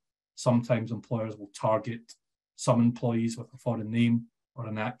 because sometimes employers will target some employees with a foreign name or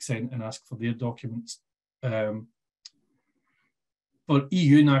an accent and ask for their documents. For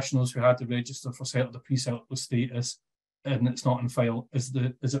EU nationals who had to register for settled or pre-settled status and it's not on file, is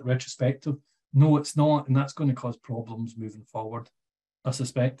it retrospective? No, it's not, and that's going to cause problems moving forward, I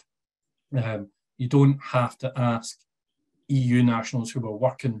suspect. You don't have to ask EU nationals who were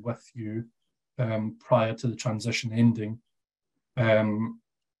working with you prior to the transition ending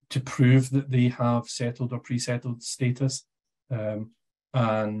to prove that they have settled or pre-settled status,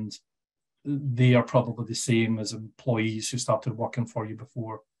 and they are probably the same as employees who started working for you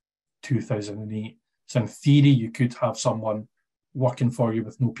before 2008. So in theory, you could have someone working for you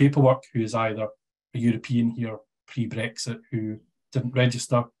with no paperwork who is either a European here pre-Brexit who didn't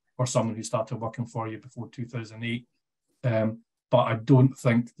register, or someone who started working for you before 2008. But I don't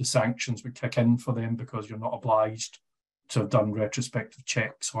think the sanctions would kick in for them, because you're not obliged to have done retrospective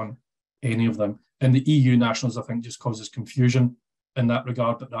checks on any of them. And the EU nationals, I think, just causes confusion in that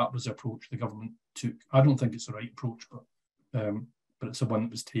regard, but that was the approach the government took. I don't think it's the right approach, but it's the one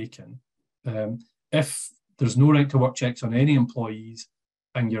that was taken. If there's no right to work checks on any employees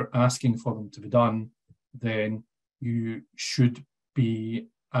and you're asking for them to be done, then you should be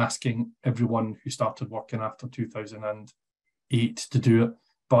asking everyone who started working after 2008 to do it.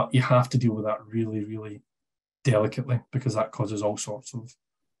 But you have to deal with that really, really delicately, because that causes all sorts of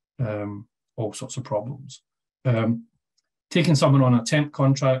problems. Taking someone on a temp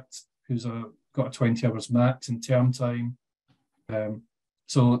contract who's got a 20 hours max in term time.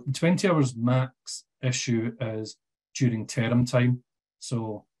 So the 20 hours max issue is during term time.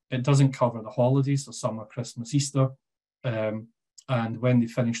 So it doesn't cover the holidays, so summer, Christmas, Easter. And when they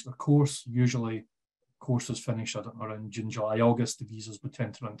finish their course, usually courses finish, I don't know, around June, July, August. The visas would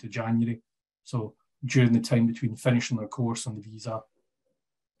tend to run to January. So during the time between finishing their course and the visa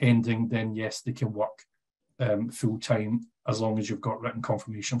ending, then yes, they can work full time as long as you've got written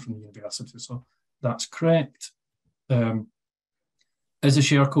confirmation from the university. So that's correct. Is the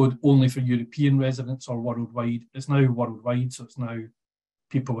share code only for European residents or worldwide? It's now worldwide, so it's now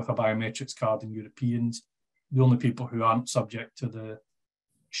people with a biometrics card and Europeans. The only people who aren't subject to the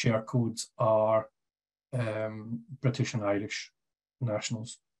share codes are British and Irish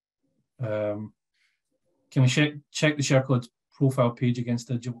nationals. Can we check the share code profile page against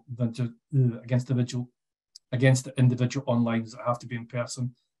the individual online? Does it have to be in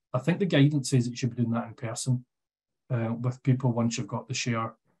person? I think the guidance says that you should be doing that in person with people once you've got the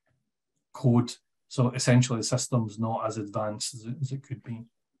share code. So essentially the system's not as advanced as it could be.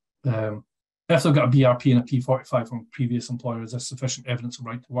 If they've got a BRP and a P45 from previous employer, is this sufficient evidence of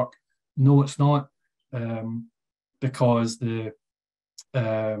right to work? No, it's not, because it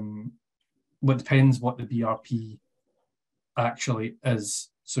depends what the BRP actually is.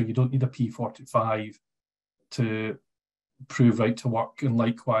 So you don't need a P45 to prove right to work, and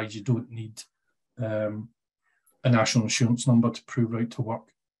likewise, you don't need a national insurance number to prove right to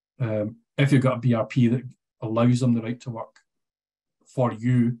work. If you've got a BRP that allows them the right to work for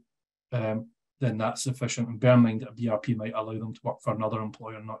you, then that's sufficient. And bear in mind that a BRP might allow them to work for another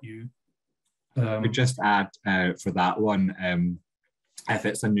employer, not you. We just add for that one, if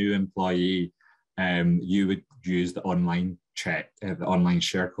it's a new employee, you would use the online check, the online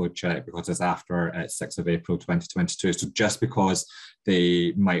share code check, because it's after 6th of April 2022. So just because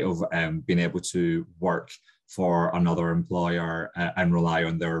they might have been able to work for another employer and rely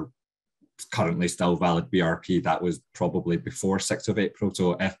on their currently still valid BRP, that was probably before 6th of April.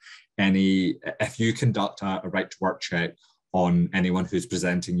 So if you conduct a right to work check on anyone who's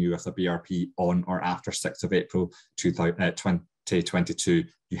presenting you with a BRP on or after 6th of April 2022,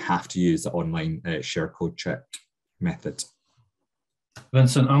 you have to use the online share code check method.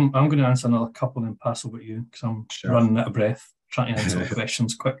 Vincent, I'm going to answer another couple and pass over to you because I'm running out of breath trying to answer the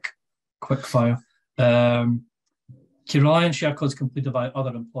questions quick fire. Can rely on share codes completed by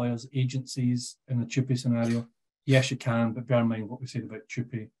other employers, agencies in a TUPE scenario? Yes, you can, but bear in mind what we said about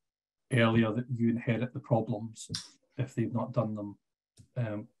TUPE earlier, that you inherit the problems if they've not done them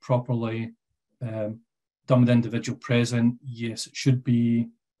properly. Done with individual present, yes, it should be.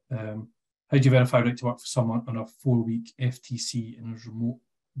 How do you verify right to work for someone on a 4-week FTC and is remote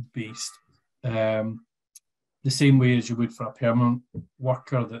based? The same way as you would for a permanent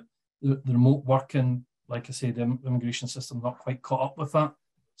worker, that the remote working, like I say, the immigration system not quite caught up with that.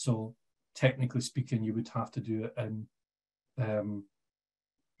 So technically speaking, you would have to do it in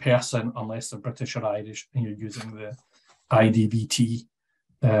person unless they're British or Irish and you're using the IDVT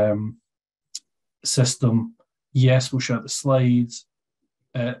system. Yes, we'll share the slides.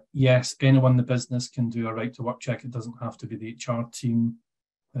 Yes, anyone in the business can do a right to work check. It doesn't have to be the HR team.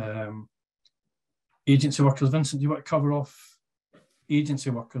 Agency workers, Vincent, do you want to cover off agency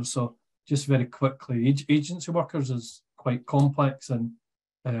workers? So just very quickly, agency workers is quite complex, and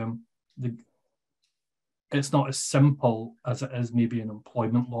it's not as simple as it is maybe in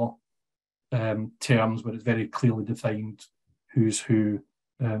employment law terms, where it's very clearly defined who's who.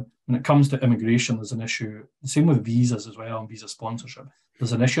 When it comes to immigration, there's an issue. The same with visas as well, and visa sponsorship.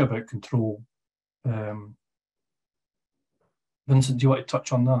 There's an issue about control. Vincent, do you want to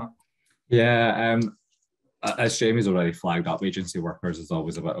touch on that? Yeah, as Jamie's already flagged up, agency workers is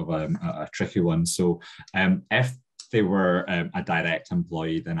always a bit of a tricky one. So if they were a direct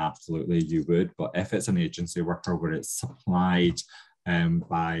employee, then absolutely you would. But if it's an agency worker where it's supplied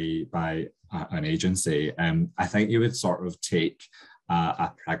by an agency, I think you would sort of take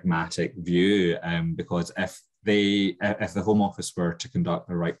a pragmatic view, because if the Home Office were to conduct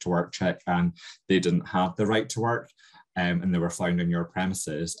a right to work check and they didn't have the right to work, and they were found on your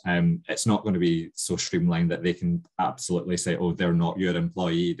premises, it's not going to be so streamlined that they can absolutely say, oh, they're not your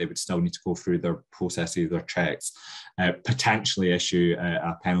employee. They would still need to go through their processes, their checks, potentially issue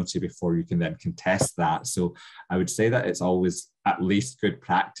a penalty before you can then contest that. So I would say that it's always at least good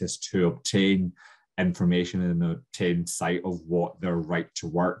practice to obtain information and obtain sight of what their right to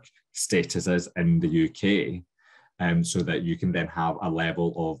work status is in the UK. So that you can then have a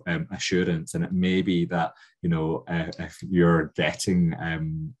level of assurance. And it may be that, you know, if you're getting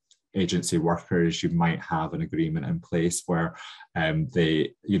agency workers, you might have an agreement in place where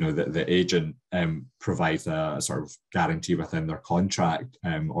the agent provides a sort of guarantee within their contract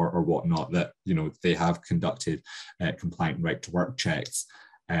or whatnot that, you know, they have conducted compliant right to work checks.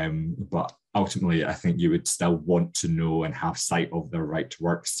 But ultimately, I think you would still want to know and have sight of their right to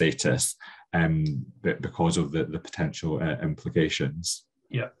work status because of the potential implications.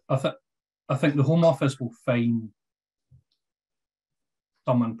 Yeah, I think the Home Office will find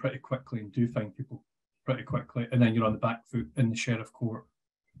someone pretty quickly and do find people pretty quickly. And then you're on the back foot in the Sheriff Court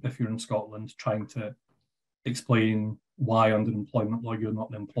if you're in Scotland trying to explain why under employment law you're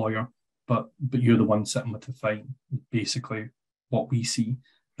not the employer, but you're the one sitting with the fine, basically what we see.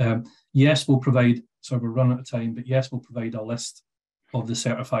 Yes, we'll provide, so we're running out of time, but yes, we'll provide a list of the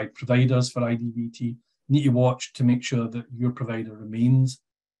certified providers for IDVT. You need to watch to make sure that your provider remains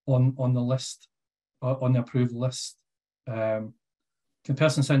on the list, on the approved list. Can a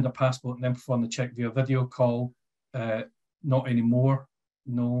person send a passport and then perform the check via video call? Not anymore,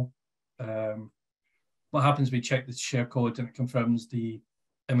 no. What happens, we check the share code and it confirms the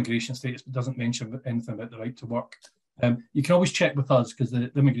immigration status, but doesn't mention anything about the right to work. You can always check with us because the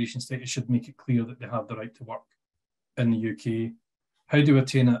immigration status should make it clear that they have the right to work in the UK. How do we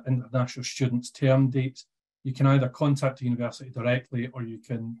attain an international student's term date? You can either contact the university directly or you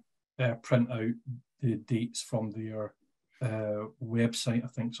can print out the dates from their website. I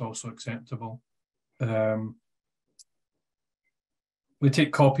think is also acceptable. We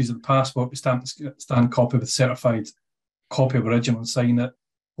take copies of the passport, we stamp copy with certified copy of original and sign it,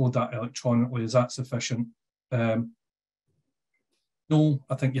 hold that electronically. Is that sufficient? No,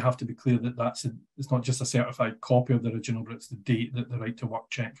 I think you have to be clear that it's not just a certified copy of the original, but it's the date that the right to work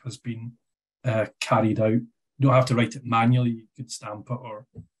check has been carried out. You don't have to write it manually. You could stamp it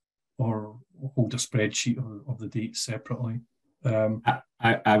or hold a spreadsheet of the dates separately.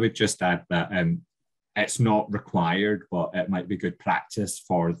 I would just add that it's not required, but it might be good practice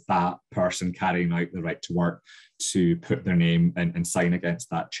for that person carrying out the right to work to put their name and sign against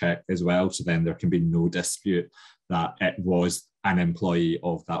that check as well. So then there can be no dispute that it was an employee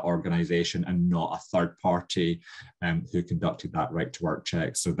of that organisation and not a third party who conducted that right to work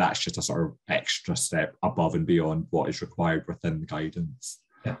check. So that's just a sort of extra step above and beyond what is required within the guidance.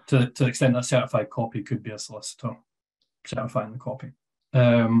 Yeah, to the extent that certified copy could be a solicitor certifying the copy.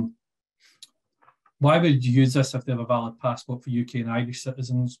 Why would you use this if they have a valid passport for UK and Irish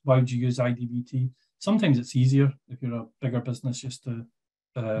citizens? Why would you use IDVT? Sometimes it's easier if you're a bigger business just to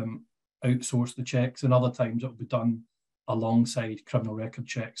outsource the checks, and other times it'll be done alongside criminal record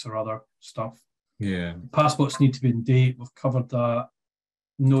checks or other stuff. Yeah. Passports need to be in date. We've covered that.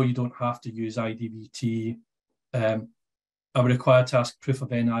 No, you don't have to use IDVT. Are we required to ask proof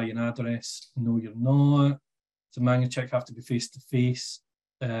of NI and address? No, you're not. Does a manual check have to be face-to-face?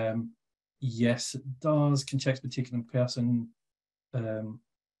 Yes, it does. Can checks be taken in person?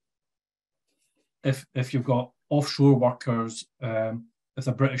 If you've got offshore workers, if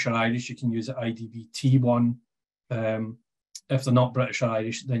they're British or Irish, you can use the IDVT one. If they're not British or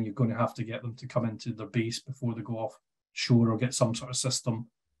Irish, then you're going to have to get them to come into their base before they go offshore or get some sort of system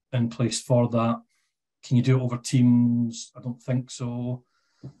in place for that. Can you do it over Teams? I don't think so.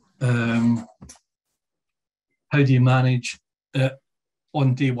 How do you manage it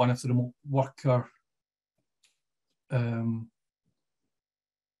on day one if the remote worker?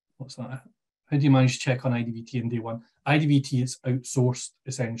 What's that? How do you manage to check on IDVT on day one? IDVT is outsourced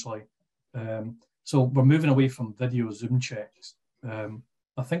essentially. So we're moving away from video Zoom checks. I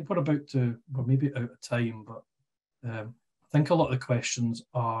think we're maybe out of time, but I think a lot of the questions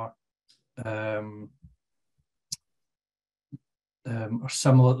are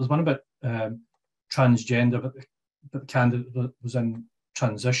similar. There's one about transgender, but the candidate that was in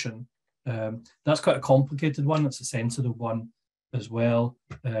transition. That's quite a complicated one. It's a sensitive one as well.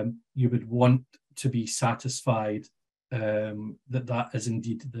 You would want to be satisfied that is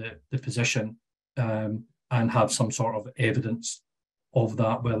indeed the position and have some sort of evidence of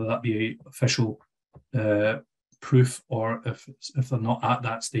that, whether that be official proof or if they're not at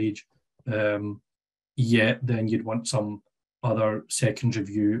that stage yet, then you'd want some other second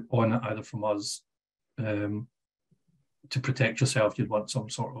review on it, either from us to protect yourself, you'd want some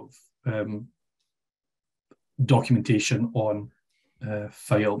sort of documentation on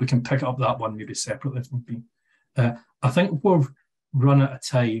file. We can pick up that one maybe separately if need be. I think we've run out of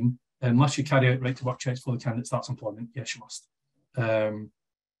time. Must you carry out right to work checks for the candidate starts employment? Yes, you must.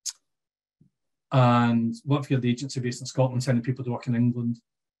 And what if you're the agency based in Scotland sending people to work in England?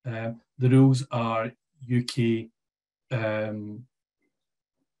 The rules are UK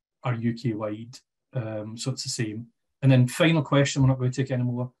wide, so it's the same. And then final question, we're not going to take any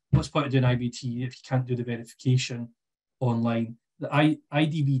more. What's the point of doing IVT if you can't do the verification online? The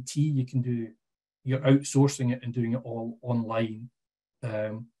IDVT, you can do, you're outsourcing it and doing it all online.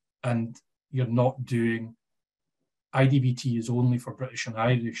 And you're not doing, IDVT is only for British and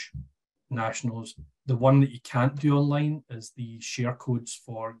Irish nationals. The one that you can't do online is the share codes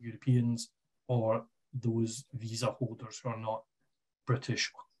for Europeans or those visa holders who are not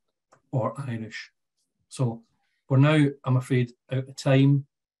British or Irish. So we're now, I'm afraid, out of time.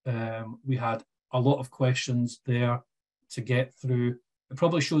 We had a lot of questions there to get through. It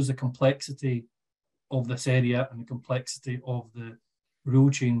probably shows the complexity of this area and the complexity of the rule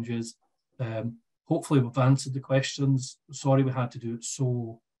changes. Hopefully we've answered the questions. Sorry we had to do it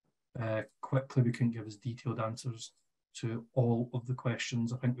so quickly. We couldn't give us detailed answers to all of the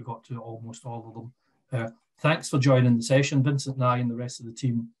questions. I think we got to almost all of them. Thanks for joining the session. Vincent and I and the rest of the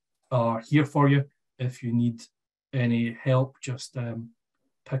team are here for you. If you need any help, just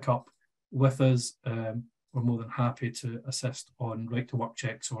pick up with us. We're more than happy to assist on right to work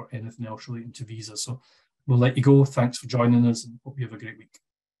checks or anything else relating to visas. So we'll let you go. Thanks for joining us and hope you have a great week.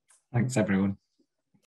 Thanks, everyone.